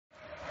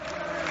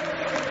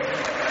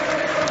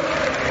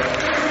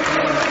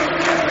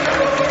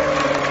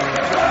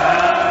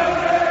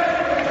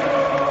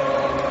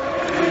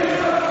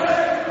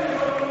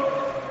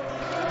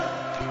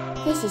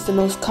is the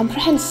most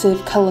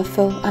comprehensive,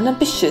 colourful and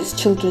ambitious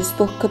children's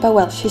book about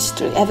Welsh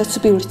history ever to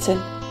be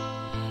written.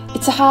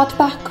 It's a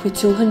hardback with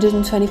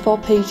 224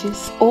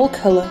 pages, all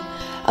colour,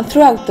 and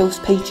throughout those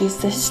pages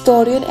the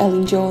historian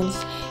Elin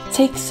Jones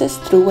takes us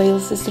through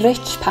Wales's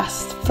rich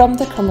past from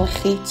the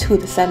Cromlech to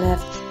the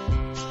Senedd.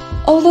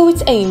 Although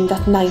it's aimed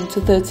at 9 to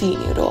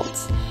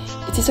 13-year-olds,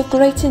 it is of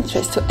great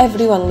interest to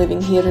everyone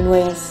living here in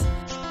Wales.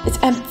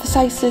 It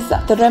emphasises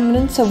that the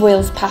remnants of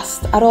Wales'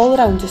 past are all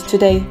around us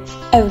today,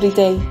 every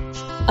day,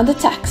 and the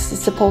text is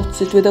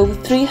supported with over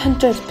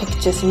 300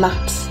 pictures and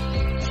maps.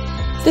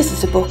 This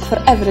is a book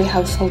for every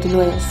household in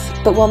Wales,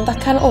 but one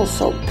that can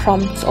also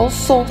prompt all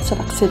sorts of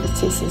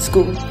activities in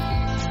school.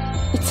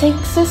 It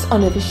takes us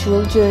on a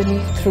visual journey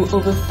through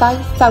over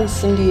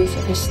 5,000 years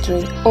of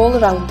history all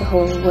around the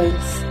whole of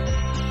Wales.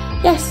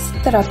 Yes,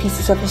 there are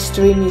pieces of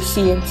history in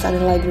museums and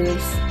in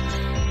libraries,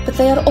 but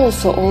they are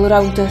also all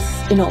around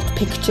us in old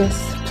pictures,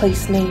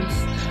 place names,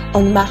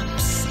 on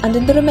maps and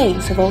in the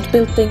remains of old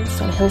buildings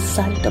on a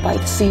hillside or by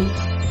the sea.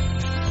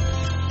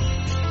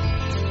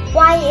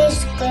 Why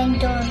is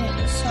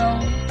Glendower so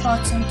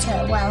important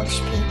to Welsh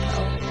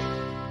people?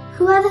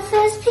 Who are the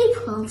first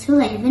people to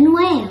live in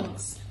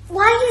Wales?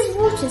 Why is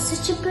water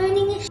such a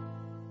burning issue?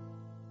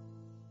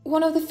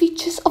 One of the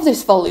features of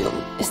this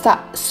volume is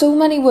that so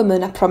many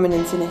women are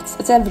prominent in it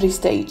at every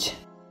stage.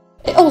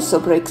 It also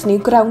breaks new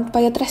ground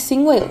by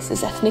addressing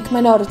Wales's ethnic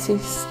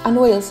minorities and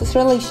Wales's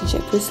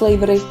relationship with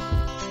slavery.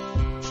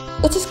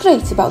 What is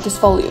great about this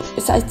volume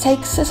is that it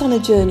takes us on a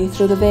journey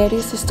through the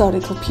various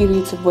historical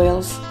periods of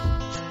Wales.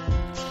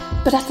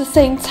 But at the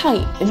same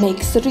time, it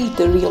makes the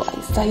reader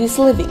realise that he is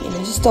living in a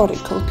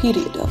historical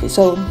period of his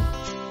own.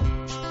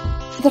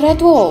 The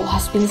Red Wall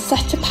has been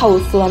such a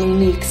powerful and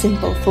unique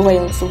symbol for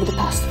Wales over the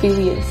past few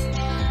years,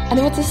 and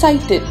it was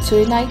decided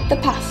to unite the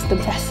past and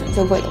present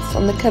of Wales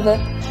on the cover,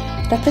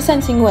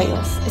 representing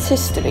Wales, its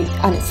history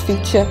and its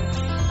future.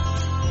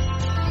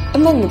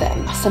 Among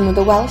them are some of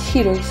the Welsh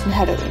heroes and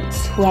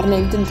heroines who are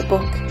named in the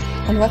book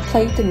and who have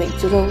played a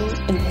major role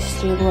in the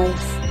history of Wales.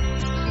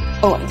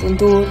 Owain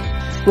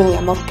Glyndŵr,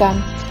 William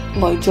Morgan,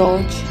 Lloyd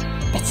George,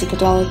 Betsi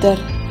Cadwaladr,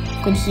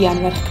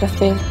 Gwenllian Ferch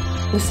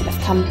Gruffydd, Elizabeth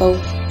Campbell,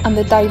 and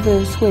the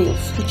diverse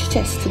Wales which it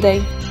is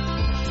today.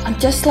 And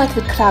just like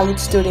the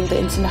crowds during the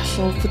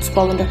international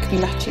football and rugby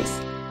matches,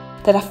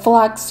 there are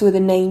flags with the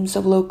names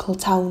of local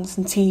towns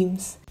and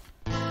teams.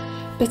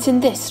 But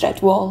in this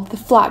Red Wall, the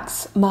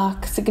flags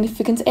mark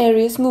significant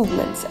areas,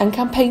 movements and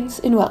campaigns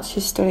in Welsh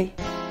history.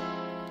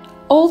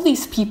 All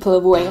these people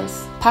of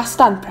Wales,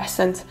 past and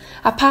present,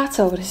 are part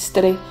of our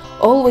history,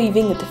 all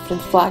waving a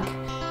different flag.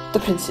 The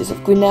Princes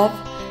of Gwynedd,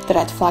 the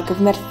Red Flag of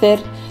Merthyr,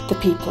 the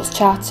People's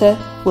Charter,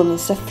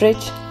 women's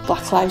suffrage,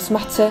 Black Lives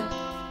Matter.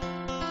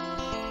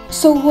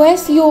 So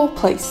where's your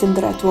place in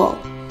the Red Wall?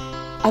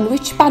 And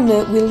which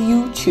banner will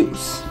you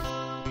choose?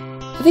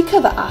 The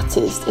cover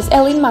artist is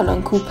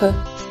Elin Cooper.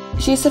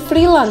 She is a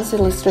freelance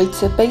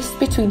illustrator based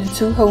between her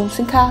two homes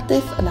in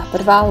Cardiff and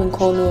Aberfal in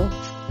Cornwall.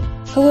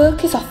 Her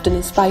work is often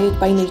inspired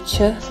by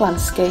nature,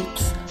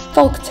 landscapes,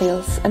 folk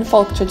tales and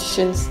folk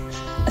traditions,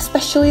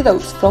 especially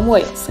those from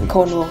Wales and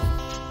Cornwall.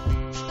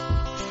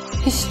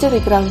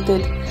 History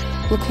Grounded,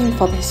 looking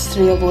for the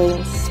history of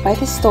Wales by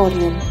the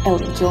historian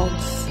Elin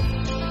Jones.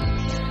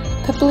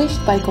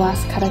 Published by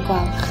Glas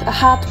Carreg-Gwalch, a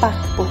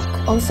hardback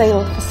book on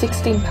sale for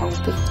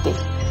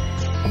 £16.50.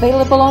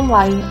 Available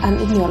online and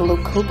in your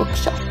local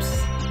bookshops.